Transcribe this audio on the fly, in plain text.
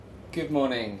Good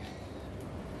morning.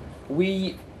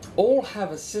 We all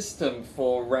have a system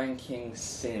for ranking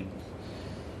sin.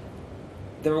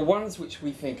 There are ones which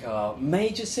we think are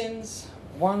major sins,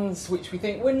 ones which we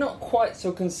think we're not quite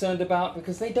so concerned about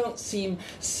because they don't seem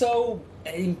so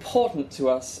important to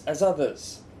us as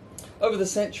others. Over the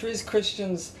centuries,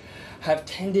 Christians have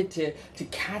tended to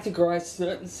categorize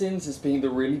certain sins as being the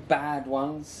really bad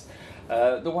ones.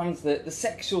 The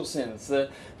sexual sins,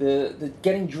 the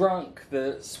getting drunk,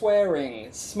 the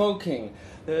swearing, smoking,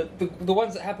 the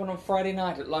ones that happen on Friday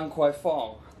night at Lan Kwai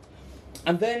Fong.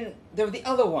 And then there are the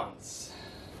other ones.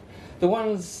 The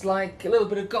ones like a little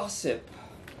bit of gossip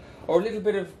or a little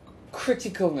bit of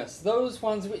criticalness. Those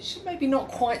ones which maybe not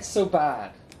quite so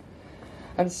bad.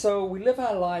 And so we live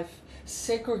our life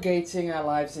segregating our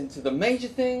lives into the major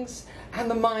things and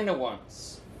the minor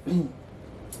ones.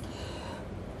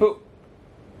 But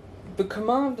the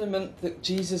commandment that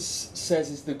Jesus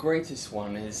says is the greatest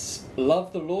one is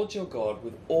love the Lord your God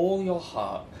with all your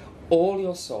heart, all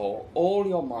your soul, all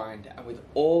your mind, and with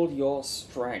all your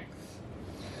strength.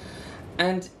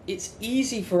 And it's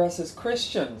easy for us as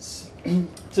Christians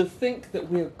to think that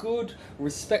we're good,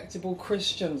 respectable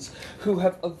Christians who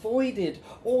have avoided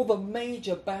all the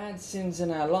major bad sins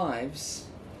in our lives,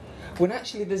 when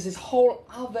actually there's this whole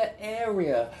other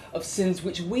area of sins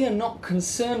which we are not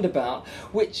concerned about,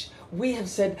 which we have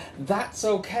said that's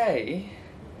okay,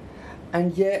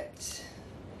 and yet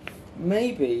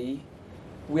maybe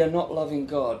we are not loving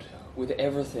God with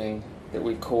everything that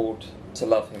we're called to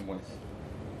love Him with.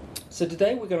 So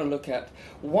today we're going to look at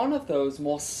one of those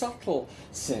more subtle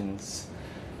sins,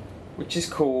 which is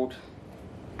called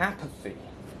apathy.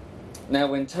 Now,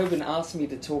 when Tobin asked me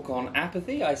to talk on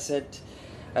apathy, I said,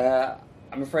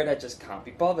 I'm afraid I just can't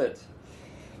be bothered.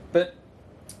 But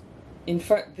in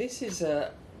fact, this is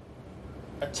a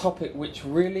topic which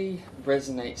really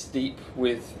resonates deep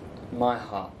with my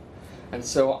heart. And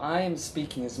so I am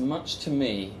speaking as much to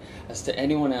me as to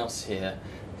anyone else here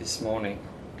this morning.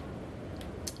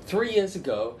 3 years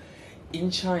ago, in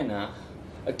China,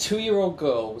 a 2-year-old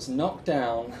girl was knocked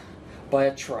down by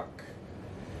a truck.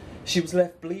 She was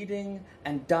left bleeding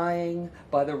and dying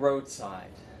by the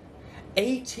roadside.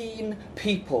 18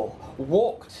 people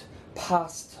walked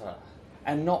past her,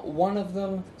 and not one of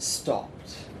them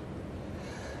stopped.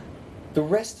 The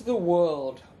rest of the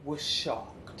world was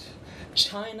shocked.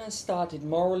 China started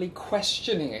morally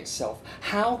questioning itself.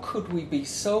 How could we be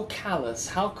so callous?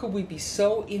 How could we be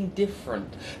so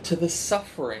indifferent to the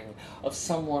suffering of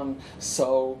someone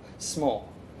so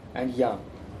small and young?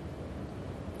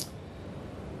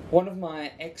 One of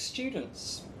my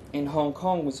ex-students in Hong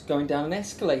Kong was going down an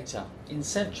escalator in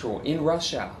Central, in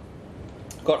rush hour.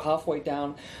 Got halfway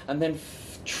down and then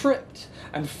tripped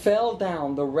and fell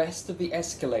down the rest of the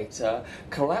escalator,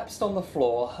 collapsed on the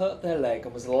floor, hurt their leg,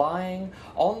 and was lying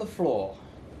on the floor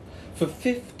for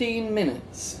 15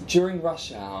 minutes during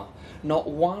rush hour. Not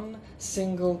one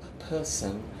single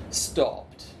person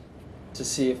stopped to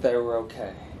see if they were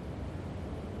okay.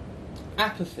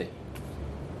 Apathy.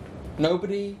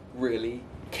 Nobody really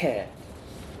cared.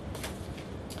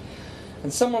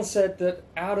 And someone said that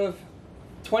out of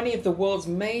 20 of the world's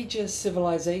major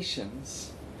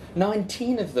civilizations,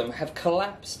 19 of them have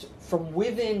collapsed from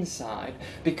within inside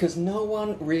because no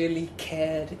one really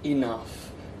cared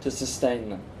enough to sustain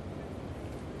them.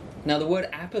 Now, the word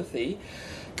apathy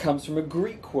comes from a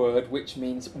Greek word which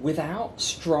means without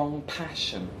strong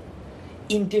passion,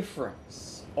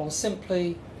 indifference, or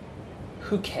simply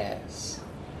who cares.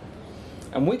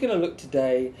 And we're going to look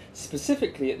today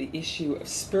specifically at the issue of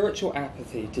spiritual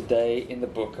apathy today in the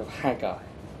book of Haggai.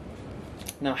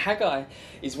 Now, Haggai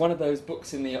is one of those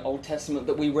books in the Old Testament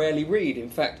that we rarely read. In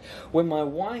fact, when my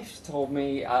wife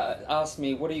asked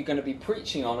me, what are you going to be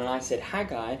preaching on? And I said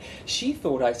Haggai, she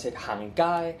thought I said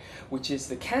Haggai, which is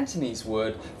the Cantonese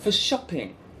word for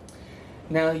shopping.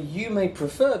 Now, you may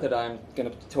prefer that I'm going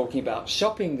to be talking about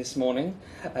shopping this morning,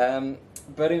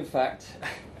 but in fact,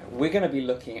 we're going to be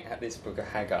looking at this book of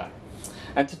Haggai.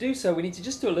 And to do so, we need to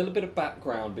just do a little bit of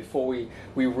background before we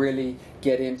really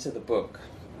get into the book.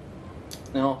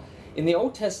 Now, in the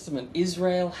Old Testament,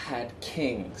 Israel had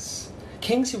kings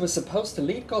who were supposed to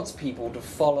lead God's people to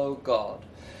follow God.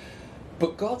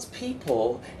 But God's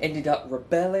people ended up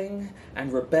rebelling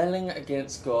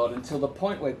against God until the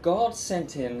point where God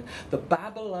sent in the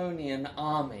Babylonian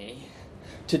army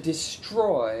to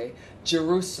destroy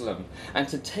Jerusalem and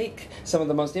to take some of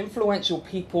the most influential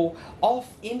people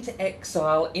off into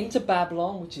exile, into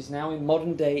Babylon, which is now in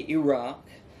modern-day Iraq.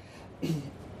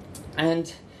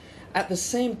 And at the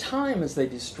same time as they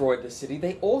destroyed the city,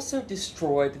 they also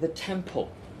destroyed the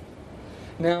temple.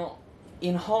 Now,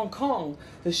 in Hong Kong,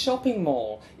 the shopping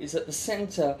mall is at the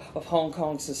center of Hong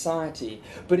Kong society.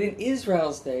 But in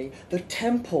Israel's day, the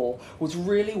temple was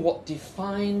really what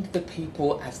defined the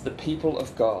people as the people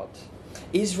of God.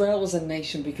 Israel was a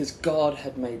nation because God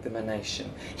had made them a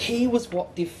nation. He was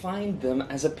what defined them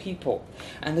as a people.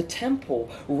 And the temple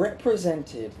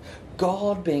represented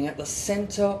God being at the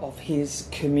center of his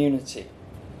community.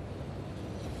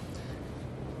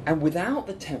 And without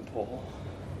the temple,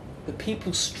 the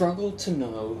people struggled to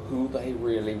know who they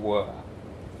really were.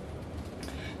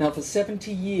 Now, for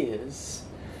 70 years,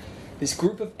 this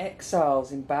group of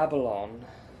exiles in Babylon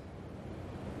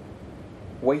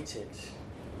waited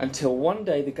until one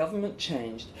day the government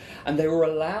changed and they were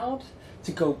allowed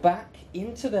to go back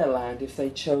into their land if they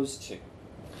chose to.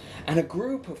 And a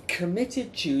group of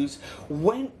committed Jews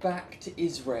went back to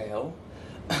Israel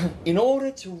in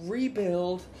order to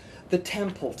rebuild the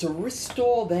temple, to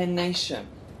restore their nation.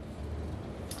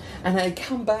 And they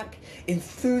come back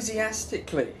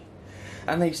enthusiastically.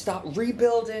 And they start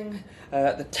rebuilding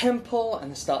the temple,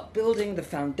 and they start building the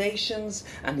foundations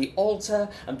and the altar,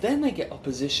 and then they get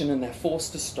opposition and they're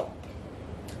forced to stop.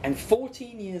 And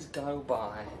 14 years go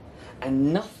by,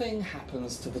 and nothing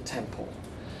happens to the temple.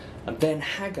 And then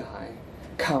Haggai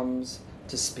comes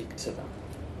to speak to them.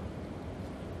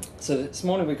 So this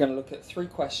morning we're going to look at 3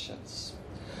 questions.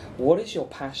 What is your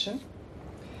passion?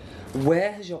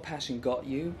 Where has your passion got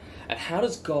you? And how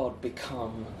does God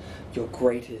become your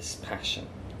greatest passion?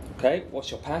 Okay,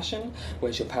 what's your passion?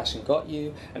 Where's your passion got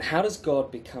you? And how does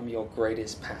God become your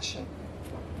greatest passion?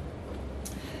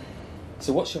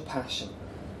 So what's your passion?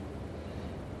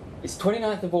 It's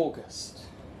 29th of August,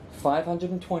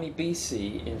 520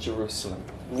 BC in Jerusalem,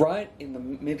 right in the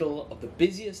middle of the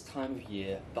busiest time of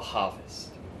year, the harvest.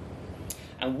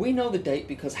 And we know the date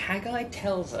because Haggai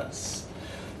tells us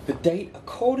the date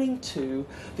according to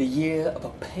the year of a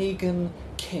pagan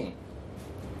king.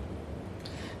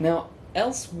 Now,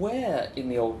 elsewhere in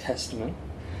the Old Testament,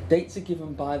 dates are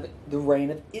given by the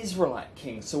reign of Israelite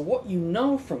kings. So what you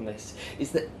know from this is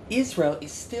that Israel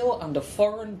is still under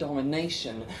foreign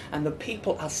domination and the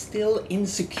people are still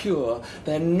insecure.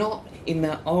 They're not in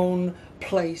their own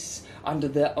place under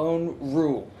their own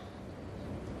rule.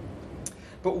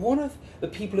 But what have the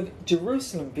people of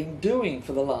Jerusalem been doing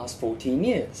for the last 14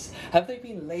 years? Have they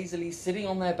been lazily sitting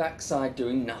on their backside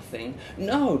doing nothing?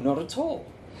 No, not at all.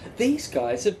 These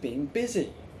guys have been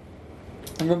busy.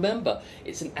 And remember,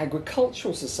 it's an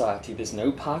agricultural society. There's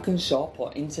no park and shop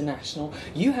or international.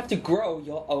 You have to grow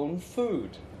your own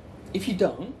food. If you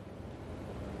don't,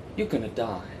 you're going to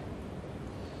die.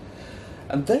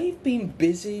 And they've been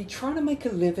busy trying to make a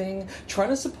living, trying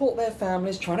to support their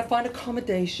families, trying to find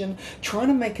accommodation, trying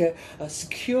to make a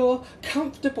secure,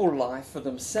 comfortable life for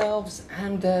themselves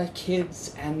and their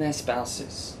kids and their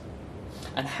spouses.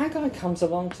 And Haggai comes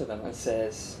along to them and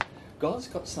says, God's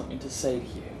got something to say to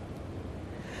you.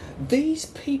 These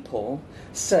people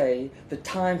say the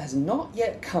time has not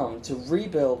yet come to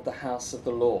rebuild the house of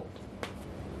the Lord.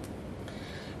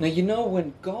 Now, you know,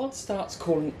 when God starts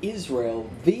calling Israel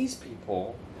these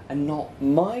people and not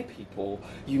my people,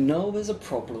 you know there's a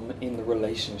problem in the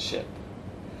relationship.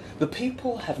 The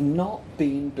people have not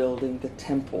been building the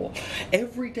temple.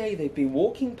 Every day they've been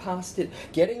walking past it,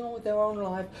 getting on with their own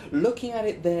life, looking at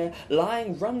it there,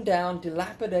 lying run down,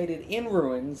 dilapidated, in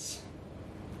ruins,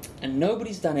 and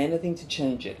nobody's done anything to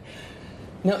change it.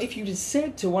 Now, if you'd have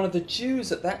said to one of the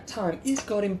Jews at that time, is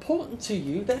God important to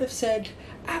you? They'd have said,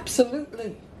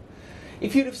 absolutely.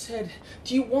 If you'd have said,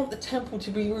 do you want the temple to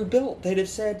be rebuilt? They'd have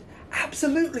said,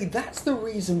 absolutely. That's the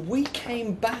reason we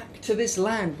came back to this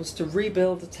land, was to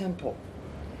rebuild the temple.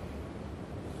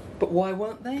 But why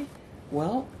weren't they?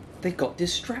 Well, they got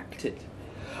distracted,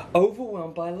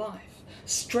 overwhelmed by life,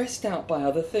 stressed out by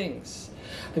other things.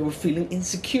 They were feeling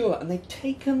insecure and they'd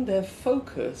taken their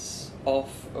focus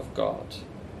off of God.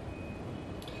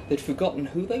 They'd forgotten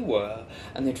who they were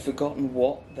and they'd forgotten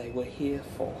what they were here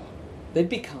for. They'd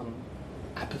become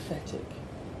apathetic,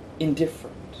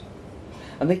 indifferent.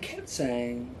 And they kept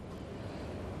saying,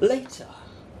 later,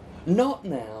 not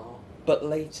now, but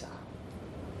later.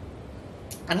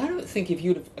 And I don't think if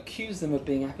you'd have accused them of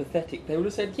being apathetic, they would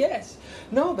have said yes.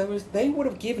 No, they would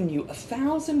have given you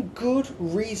 1,000 good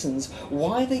reasons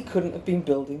why they couldn't have been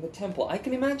building the temple. I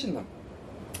can imagine them.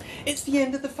 It's the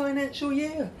end of the financial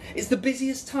year. It's the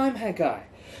busiest time, Haggai.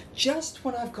 Just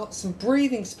when I've got some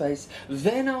breathing space,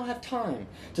 then I'll have time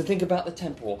to think about the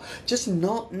temple. Just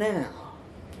not now.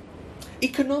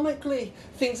 Economically,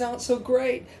 things aren't so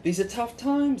great. These are tough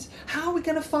times. How are we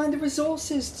going to find the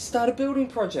resources to start a building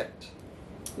project?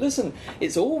 Listen,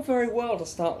 it's all very well to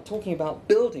start talking about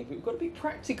building, but we've got to be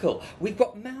practical. We've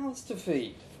got mouths to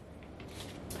feed.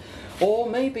 Or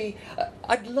maybe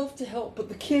I'd love to help, but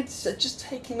the kids are just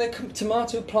taking their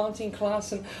tomato planting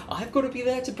class and I've got to be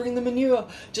there to bring the manure.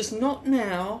 Just not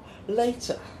now,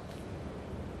 later.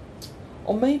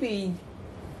 Or maybe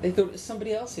they thought it was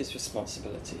somebody else's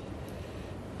responsibility.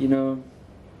 You know,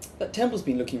 that temple's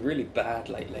been looking really bad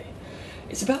lately.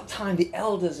 It's about time the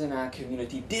elders in our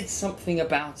community did something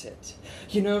about it.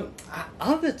 You know, our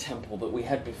other temple that we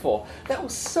had before, that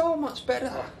was so much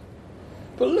better.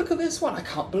 But look at this one, I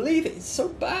can't believe it, it's so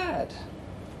bad.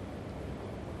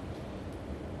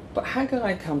 But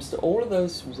Haggai comes to all of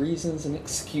those reasons and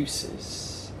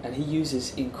excuses, and he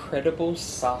uses incredible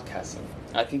sarcasm.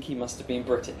 I think he must have been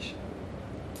British.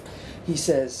 He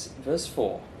says, verse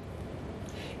 4,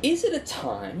 "Is it a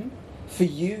time for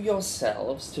you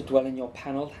yourselves to dwell in your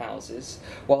panelled houses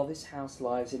while this house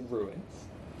lies in ruins?"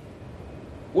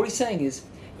 What he's saying is,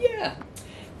 yeah,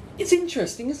 it's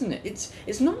interesting, isn't it?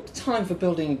 It's not a time for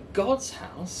building God's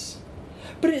house,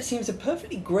 but it seems a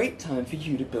perfectly great time for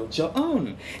you to build your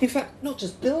own. In fact, not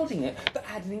just building it, but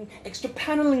adding extra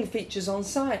panelling features on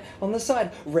the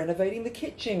side, renovating the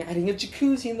kitchen, adding a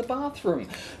jacuzzi in the bathroom,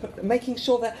 making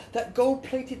sure that that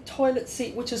gold-plated toilet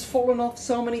seat, which has fallen off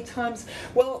so many times,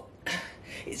 well,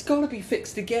 it's got to be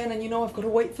fixed again, and I've got to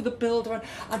wait for the builder, and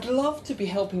I'd love to be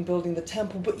helping building the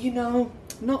temple, but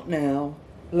not now,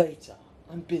 later.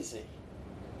 I'm busy.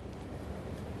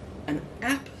 And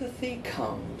apathy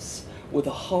comes with a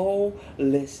whole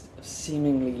list of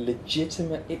seemingly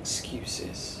legitimate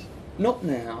excuses. Not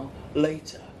now,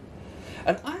 later.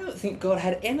 And I don't think God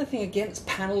had anything against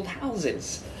panelled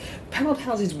houses. Panelled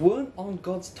houses weren't on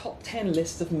God's top 10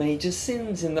 list of major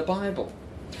sins in the Bible.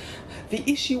 The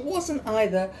issue wasn't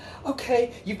either,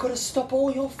 okay, you've got to stop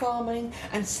all your farming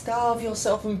and starve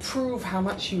yourself and prove how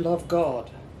much you love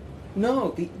God.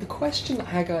 No, the question that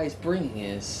Haggai is bringing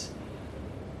is,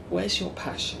 where's your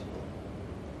passion?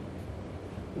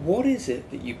 What is it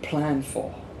that you plan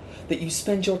for, that you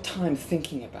spend your time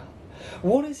thinking about?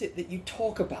 What is it that you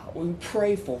talk about or you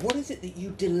pray for? What is it that you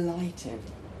delight in?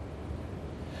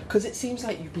 Because it seems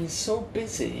like you've been so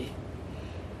busy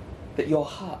that your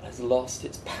heart has lost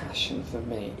its passion for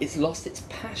me. It's lost its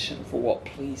passion for what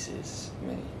pleases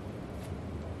me.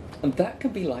 And that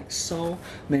can be like so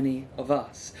many of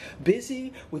us,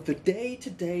 busy with the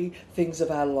day-to-day things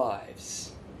of our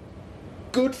lives.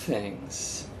 Good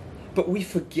things, but we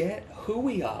forget who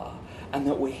we are and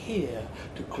that we're here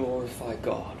to glorify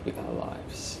God with our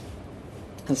lives.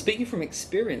 And speaking from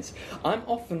experience, I'm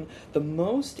often the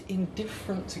most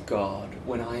indifferent to God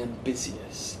when I am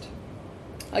busiest.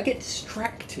 I get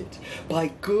distracted by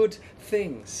good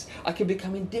things. I can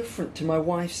become indifferent to my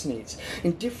wife's needs,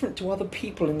 indifferent to other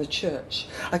people in the church.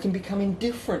 I can become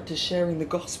indifferent to sharing the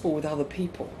gospel with other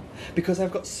people because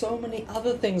I've got so many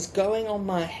other things going on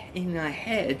in my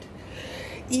head,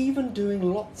 even doing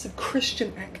lots of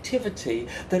Christian activity,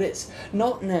 that it's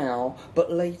not now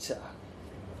but later.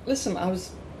 Listen, I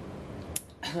was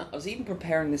even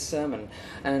preparing this sermon,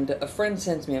 and a friend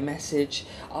sends me a message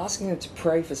asking her to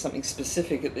pray for something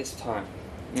specific at this time.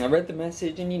 And I read the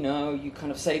message, and you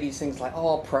kind of say these things like,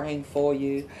 "Oh, praying for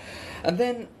you," and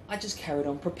then I just carried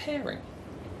on preparing.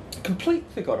 Completely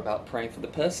forgot about praying for the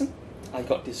person. I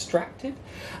got distracted,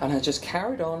 and I just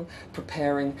carried on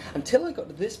preparing until I got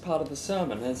to this part of the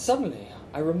sermon, and suddenly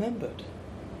I remembered.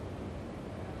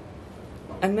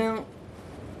 And now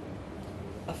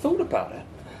I thought about it.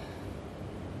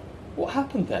 What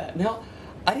happened there? Now,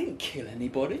 I didn't kill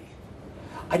anybody.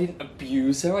 I didn't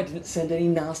abuse her. I didn't send any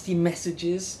nasty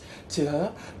messages to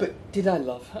her. But did I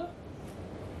love her?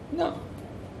 No,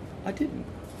 I didn't.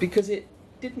 Because it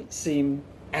didn't seem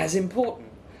as important,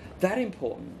 that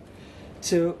important,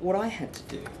 to what I had to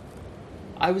do.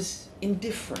 I was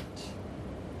indifferent.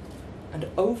 And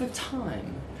over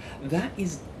time, that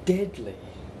is deadly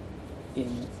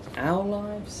in our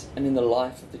lives and in the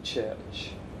life of the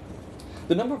church.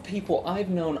 The number of people I've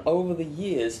known over the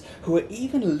years who are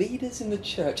even leaders in the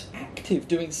church, active,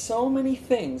 doing so many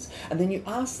things, and then you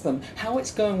ask them how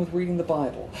it's going with reading the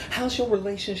Bible. How's your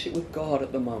relationship with God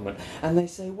at the moment? And they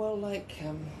say, well, I'm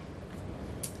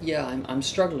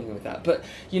struggling with that. But,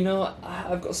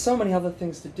 I've got so many other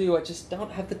things to do, I just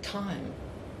don't have the time.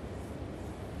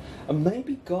 And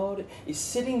maybe God is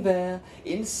sitting there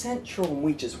in Central and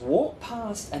we just walk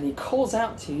past and he calls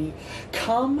out to you,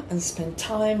 "Come and spend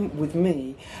time with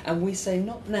me." And we say,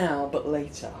 "Not now, but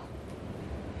later."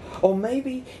 Or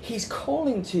maybe he's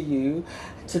calling to you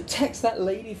to text that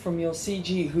lady from your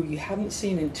CG who you haven't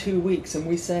seen in 2 weeks, and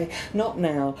we say, "Not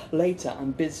now, later,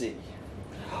 I'm busy."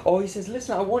 Or he says,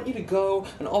 listen, I want you to go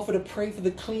and offer to pray for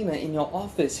the cleaner in your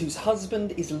office whose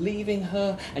husband is leaving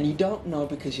her and you don't know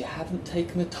because you haven't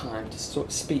taken the time to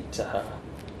speak to her.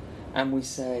 And we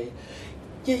say,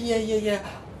 yeah,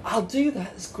 I'll do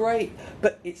that, it's great,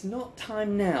 but it's not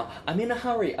time now. I'm in a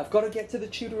hurry, I've got to get to the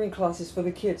tutoring classes for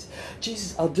the kids.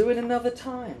 Jesus, I'll do it another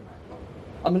time.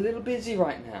 I'm a little busy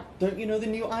right now. Don't you know the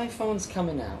new iPhone's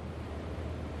coming out?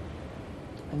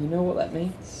 And you know what that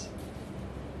means?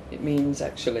 It means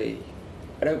actually,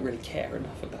 I don't really care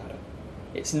enough about it.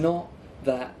 It's not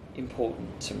that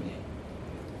important to me.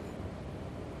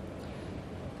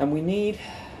 And we need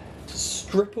to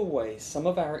strip away some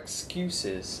of our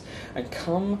excuses and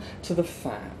come to the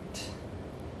fact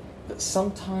that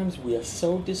sometimes we are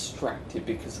so distracted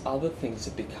because other things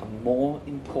have become more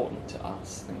important to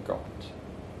us than God.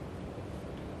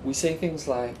 We say things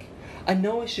like, I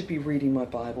know I should be reading my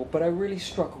Bible, but I really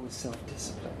struggle with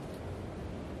self-discipline.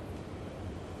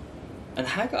 And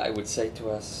Haggai would say to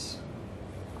us,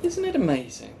 isn't it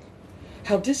amazing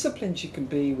how disciplined you can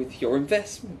be with your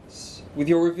investments, with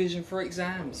your revision for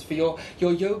exams, for your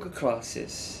yoga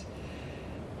classes,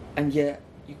 and yet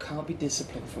you can't be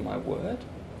disciplined for my word?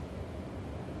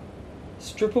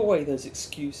 Strip away those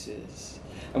excuses,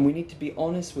 and we need to be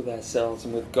honest with ourselves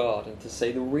and with God and to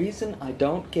say the reason I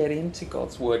don't get into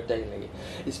God's word daily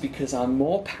is because I'm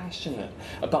more passionate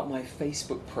about my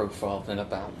Facebook profile than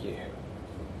about you.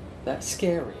 That's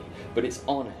scary, but it's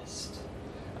honest.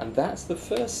 And that's the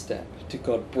first step to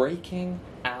God breaking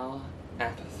our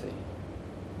apathy.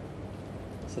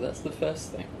 So that's the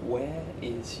first thing. Where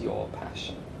is your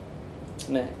passion?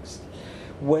 Next,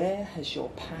 where has your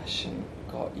passion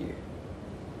got you?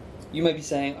 You may be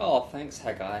saying, oh, thanks,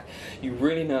 Haggai. You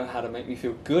really know how to make me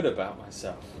feel good about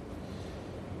myself.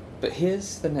 But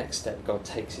here's the next step God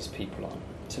takes his people on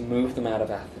to move them out of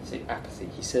apathy.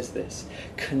 He says this,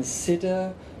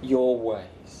 consider your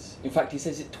ways. In fact, he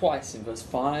says it twice in verse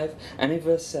 5 and in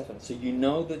verse 7, so you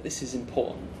know that this is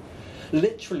important.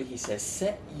 Literally, he says,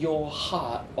 set your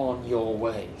heart on your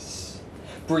ways.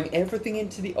 Bring everything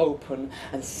into the open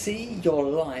and see your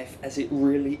life as it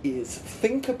really is.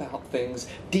 Think about things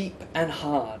deep and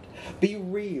hard. Be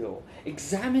real.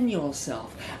 Examine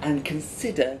yourself and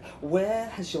consider where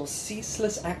has your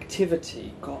ceaseless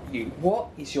activity got you? What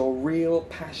is your real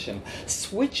passion?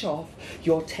 Switch off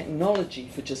your technology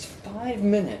for just 5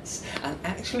 minutes and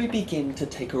actually begin to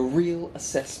take a real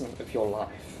assessment of your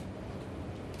life.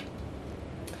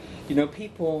 You know,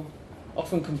 people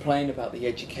often complain about the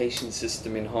education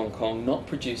system in Hong Kong not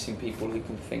producing people who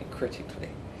can think critically.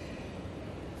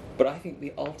 But I think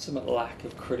the ultimate lack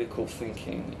of critical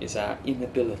thinking is our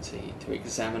inability to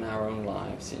examine our own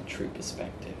lives in true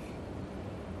perspective.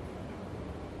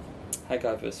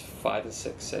 Haggai verse 5 and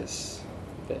 6 says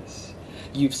this,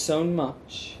 you've sown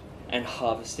much and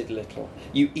harvested little.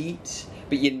 You eat,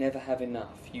 but you never have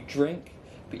enough. You drink,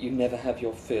 but you never have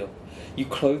your fill. You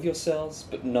clothe yourselves,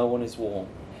 but no one is warm.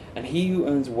 And he who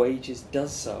earns wages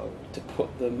does so to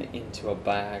put them into a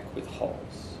bag with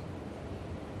holes.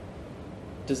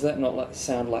 Does that not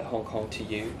sound like Hong Kong to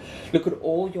you? Look at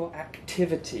all your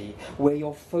activity, where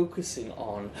you're focusing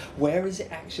on. Where is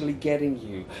it actually getting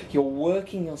you? You're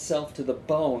working yourself to the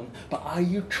bone, but are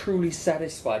you truly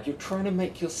satisfied? You're trying to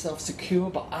make yourself secure,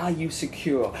 but are you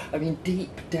secure? I mean,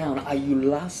 deep down, are you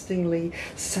lastingly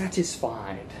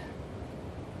satisfied?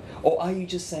 Or are you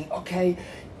just saying, okay,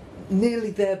 nearly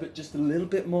there, but just a little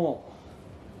bit more?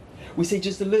 We say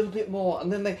just a little bit more,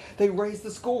 and then they raise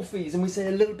the school fees, and we say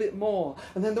a little bit more,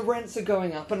 and then the rents are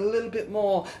going up, and a little bit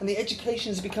more, and the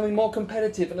education is becoming more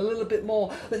competitive, and a little bit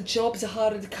more. The jobs are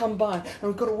harder to come by, and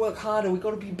we've got to work harder, we've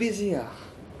got to be busier.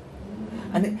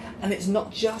 And it's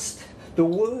not just the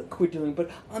work we're doing, but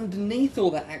underneath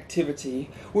all that activity,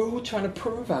 we're all trying to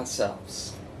prove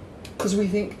ourselves. Because we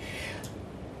think,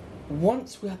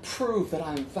 once we prove that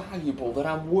I'm valuable, that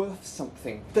I'm worth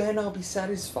something, then I'll be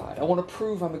satisfied. I want to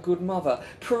prove I'm a good mother,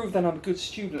 prove that I'm a good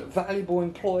student, valuable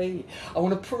employee. I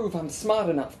want to prove I'm smart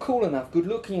enough, cool enough, good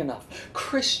looking enough,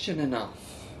 Christian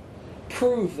enough.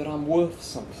 Prove that I'm worth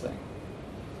something.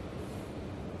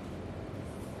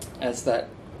 As that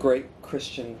great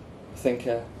Christian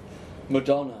thinker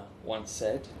Madonna once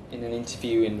said in an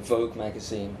interview in Vogue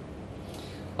magazine,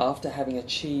 after having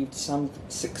achieved some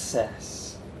success,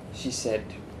 she said,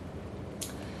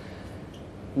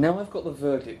 now I've got the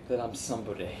verdict that I'm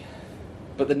somebody,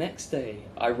 but the next day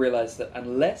I realized that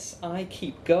unless I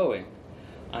keep going,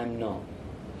 I'm not.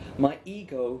 My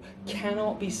ego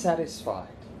cannot be satisfied.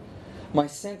 My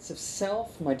sense of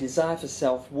self, my desire for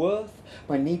self-worth,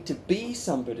 my need to be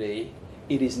somebody,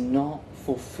 it is not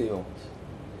fulfilled.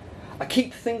 I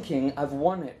keep thinking I've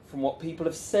won it from what people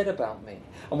have said about me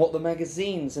and what the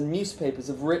magazines and newspapers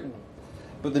have written.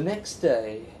 But the next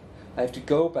day, I have to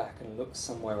go back and look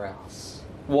somewhere else.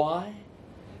 Why?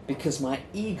 Because my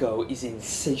ego is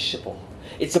insatiable.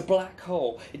 It's a black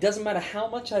hole. It doesn't matter how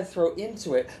much I throw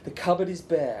into it, the cupboard is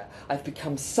bare. I've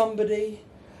become somebody,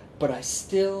 but I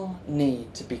still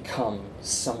need to become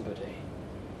somebody.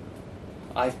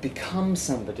 I've become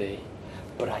somebody,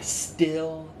 but I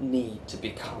still need to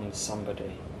become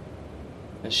somebody.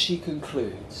 And she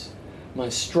concludes, my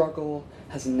struggle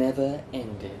has never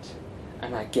ended,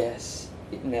 and I guess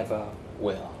it never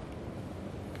will.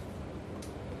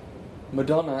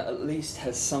 Madonna at least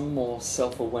has some more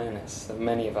self-awareness than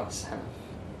many of us have.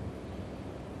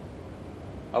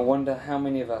 I wonder how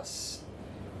many of us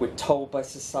we're told by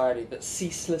society that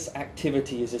ceaseless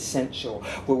activity is essential,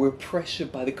 where we're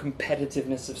pressured by the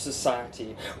competitiveness of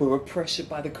society, where we're pressured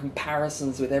by the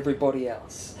comparisons with everybody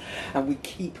else, and we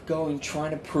keep going trying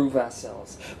to prove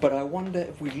ourselves. But I wonder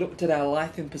if we looked at our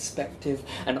life in perspective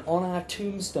and on our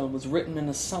tombstone was written in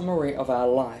a summary of our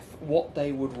life, what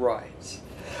they would write.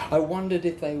 I wondered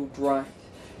if they would write,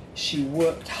 she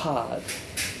worked hard,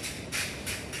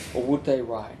 or would they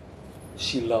write,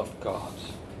 she loved God.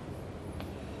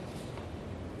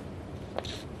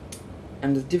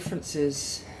 And the difference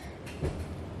is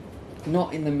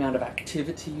not in the amount of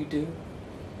activity you do.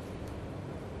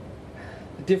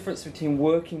 The difference between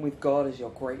working with God as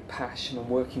your great passion and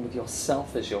working with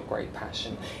yourself as your great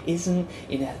passion isn't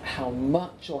in how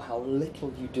much or how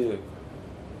little you do.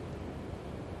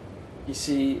 You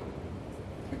see,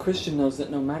 a Christian knows that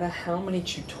no matter how many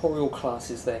tutorial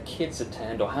classes their kids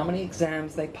attend, or how many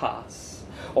exams they pass,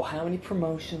 or how many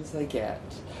promotions they get,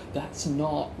 that's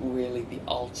not really the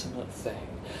ultimate thing.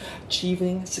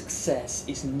 Achieving success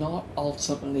is not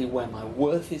ultimately where my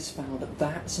worth is found.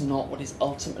 That's not what is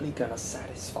ultimately going to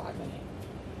satisfy me.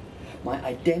 My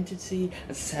identity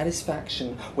and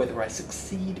satisfaction, whether I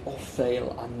succeed or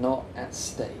fail, are not at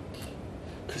stake.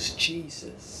 Because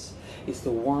Jesus is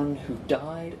the one who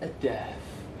died a death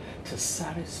to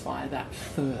satisfy that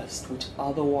thirst which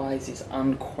otherwise is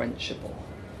unquenchable.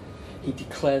 He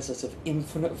declares us of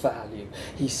infinite value.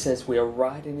 He says we are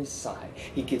right in his sight.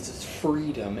 He gives us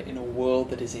freedom in a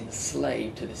world that is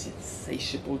enslaved to this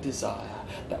insatiable desire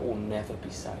that will never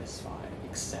be satisfied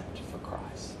except for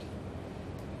Christ.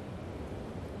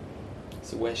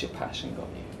 So where's your passion got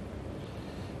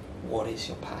you? What is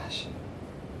your passion?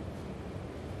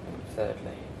 And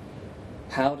thirdly,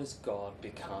 how does God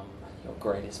become your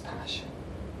greatest passion?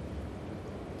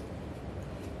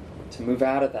 To move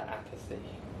out of that apathy,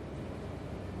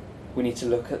 we need to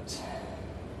look at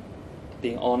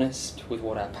being honest with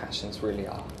what our passions really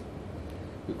are.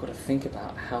 We've got to think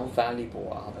about how valuable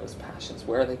are those passions,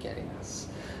 where are they getting us?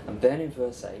 And then in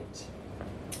verse 8,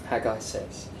 Haggai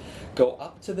says, go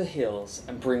up to the hills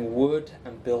and bring wood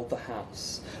and build the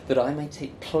house, that I may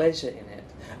take pleasure in it,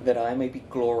 that I may be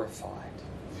glorified.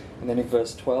 And then in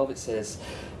verse 12 it says,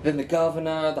 then the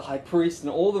governor, the high priest,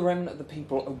 and all the remnant of the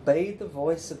people obeyed the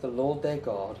voice of the Lord their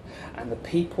God, and the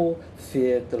people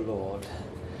feared the Lord.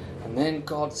 And then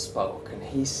God spoke, and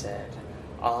he said,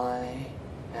 I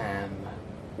am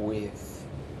with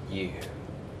you.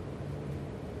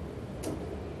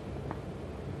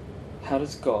 How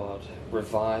does God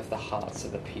revive the hearts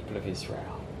of the people of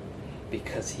Israel?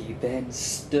 Because he then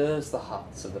stirs the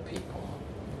hearts of the people.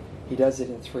 He does it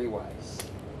in three ways.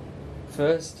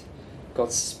 First,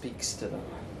 God speaks to them.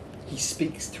 He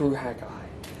speaks through Haggai.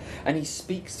 And he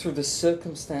speaks through the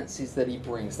circumstances that he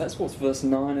brings. That's what verse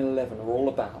 9 and 11 are all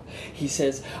about. He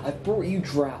says, I've brought you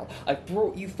drought. I've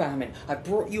brought you famine. I've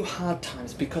brought you hard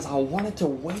times because I wanted to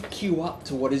wake you up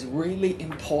to what is really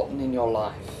important in your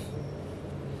life.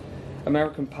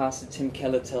 American pastor Tim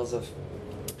Keller tells of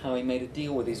how he made a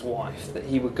deal with his wife that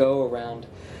he would go around,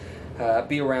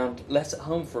 be around less at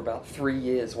home for about 3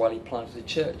 years while he planted a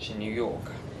church in New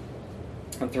York.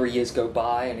 And 3 years go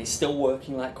by and he's still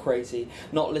working like crazy,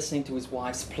 not listening to his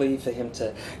wife's plea for him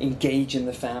to engage in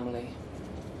the family.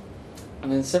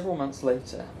 And then several months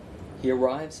later, he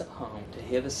arrives at home to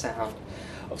hear the sound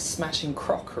of smashing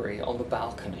crockery on the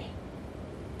balcony.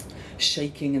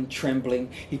 Shaking and trembling,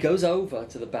 he goes over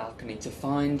to the balcony to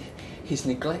find his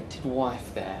neglected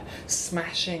wife there,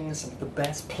 smashing some of the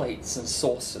best plates and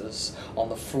saucers on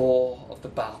the floor of the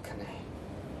balcony.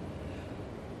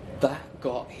 That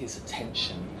got his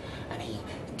attention, and he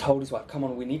told his wife, come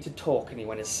on, we need to talk. And he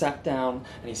went and sat down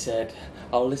and he said,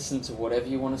 I'll listen to whatever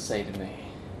you want to say to me.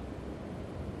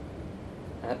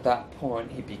 And at that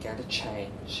point he began to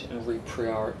change and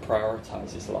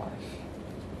reprioritize his life.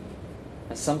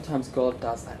 And sometimes God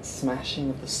does that smashing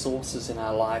of the sources in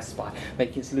our lives by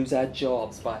making us lose our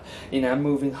jobs, by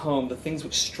moving home, the things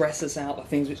which stress us out, the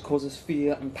things which cause us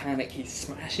fear and panic. He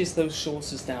smashes those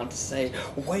sources down to say,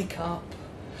 wake up,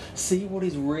 see what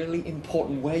is really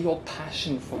important, where your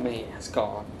passion for me has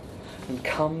gone, and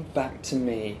come back to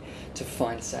me to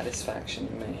find satisfaction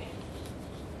in me.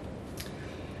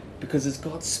 Because as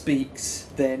God speaks,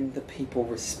 then the people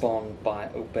respond by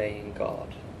obeying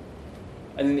God.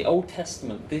 And in the Old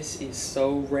Testament, this is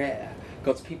so rare.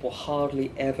 God's people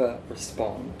hardly ever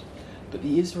respond. But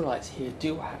the Israelites here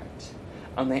do act.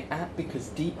 And they act because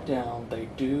deep down they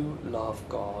do love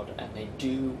God and they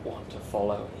do want to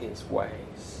follow His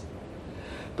ways.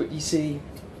 But you see,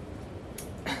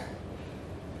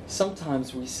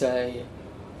 sometimes we say,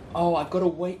 oh, I've got to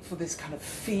wait for this kind of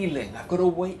feeling. I've got to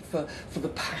wait for the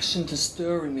passion to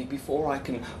stir in me before I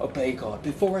can obey God,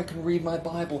 before I can read my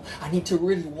Bible. I need to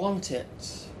really want it.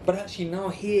 But actually now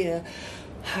here,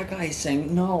 Haggai is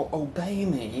saying, no, obey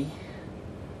me,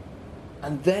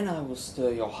 and then I will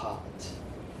stir your heart.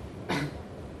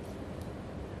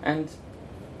 And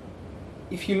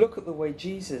if you look at the way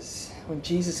when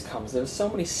Jesus comes, there are so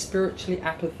many spiritually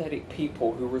apathetic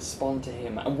people who respond to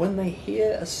him. And when they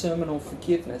hear a sermon on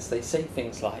forgiveness, they say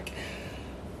things like,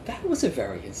 that was a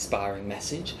very inspiring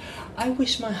message. I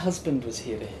wish my husband was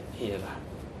here to hear that.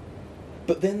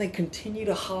 But then they continue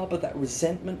to harbour that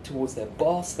resentment towards their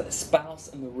boss, their spouse,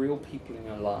 and the real people in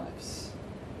their lives.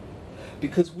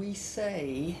 Because we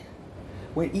say,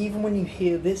 even when you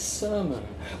hear this sermon,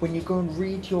 when you go and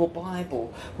read your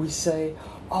Bible, we say,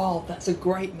 oh, that's a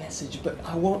great message, but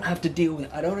I won't have to deal with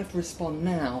it. I don't have to respond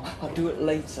now. I'll do it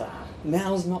later.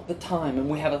 Now's not the time. And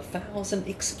we have 1,000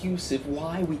 excuses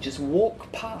why we just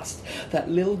walk past that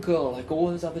little girl like all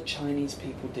those other Chinese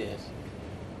people did.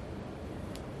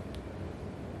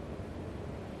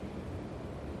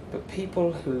 But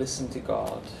people who listen to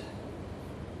God,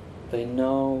 they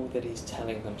know that He's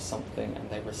telling them something and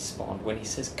they respond. When He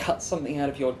says, cut something out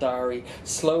of your diary,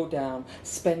 slow down,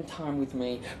 spend time with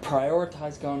me,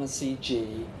 prioritize going to see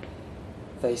G,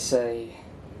 they say,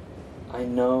 I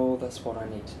know that's what I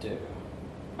need to do.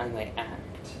 And they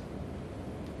act.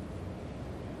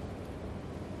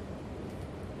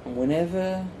 And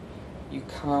whenever you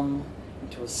come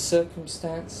into a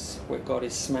circumstance where God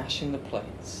is smashing the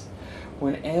plates,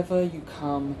 whenever you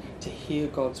come to hear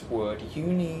God's word, you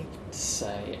need to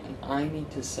say, and I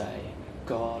need to say,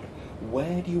 God,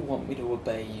 where do you want me to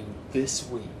obey you this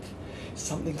week?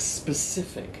 Something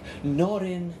specific, not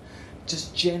in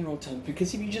just general terms,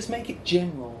 because if you just make it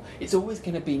general, it's always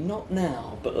going to be not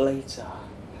now, but later.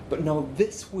 But no,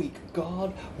 this week,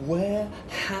 God,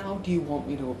 how do you want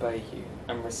me to obey you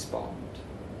and respond?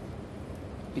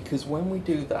 Because when we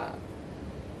do that,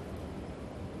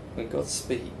 when God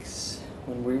speaks,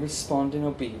 when we respond in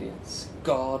obedience,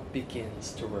 God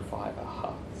begins to revive our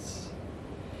hearts.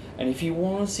 And if you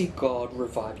want to see God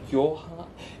revive your heart,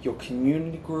 your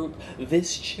community group,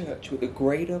 this church with a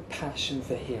greater passion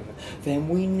for Him, then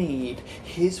we need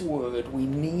His word. We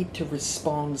need to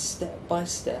respond step by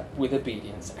step with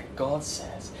obedience. And God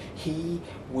says He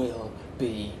will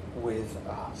be with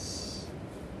us.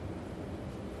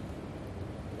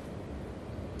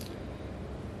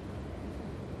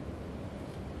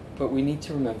 But we need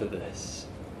to remember this.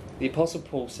 The Apostle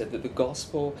Paul said that the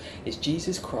gospel is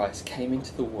Jesus Christ came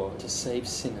into the world to save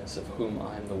sinners, of whom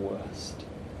I am the worst.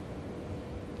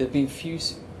 There have been few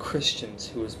Christians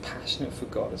who were as passionate for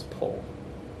God as Paul.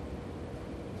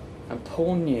 And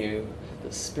Paul knew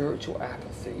that spiritual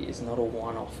apathy is not a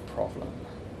one-off problem.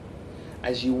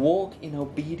 As you walk in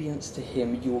obedience to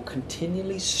Him, you will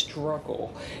continually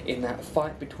struggle in that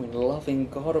fight between loving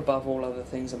God above all other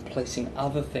things and placing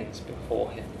other things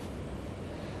before Him.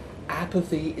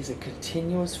 Apathy is a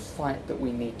continuous fight that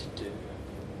we need to do.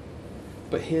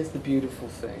 But here's the beautiful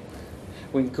thing.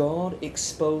 When God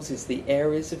exposes the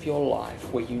areas of your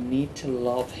life where you need to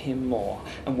love Him more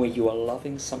and where you are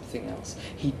loving something else,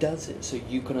 He does it so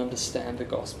you can understand the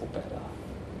gospel better.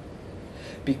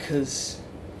 Because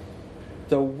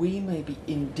though we may be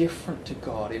indifferent to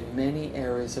God in many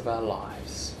areas of our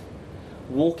lives,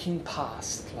 walking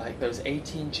past like those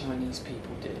 18 Chinese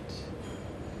people did,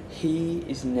 He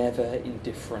is never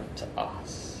indifferent to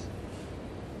us.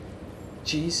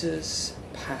 Jesus'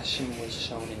 passion was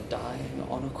shown in dying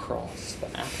on a cross for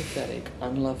apathetic,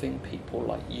 unloving people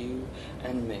like you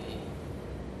and me,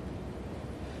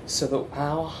 so that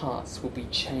our hearts will be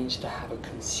changed to have a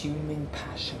consuming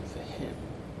passion for Him,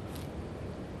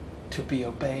 to be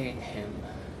obeying Him,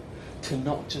 to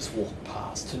not just walk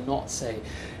past, to not say,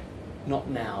 not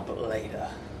now, but later,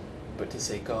 but to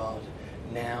say, God,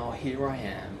 now here I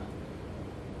am.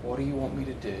 What do you want me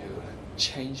to do?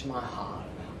 Change my heart.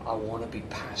 I want to be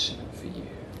passionate for you.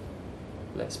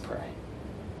 Let's pray.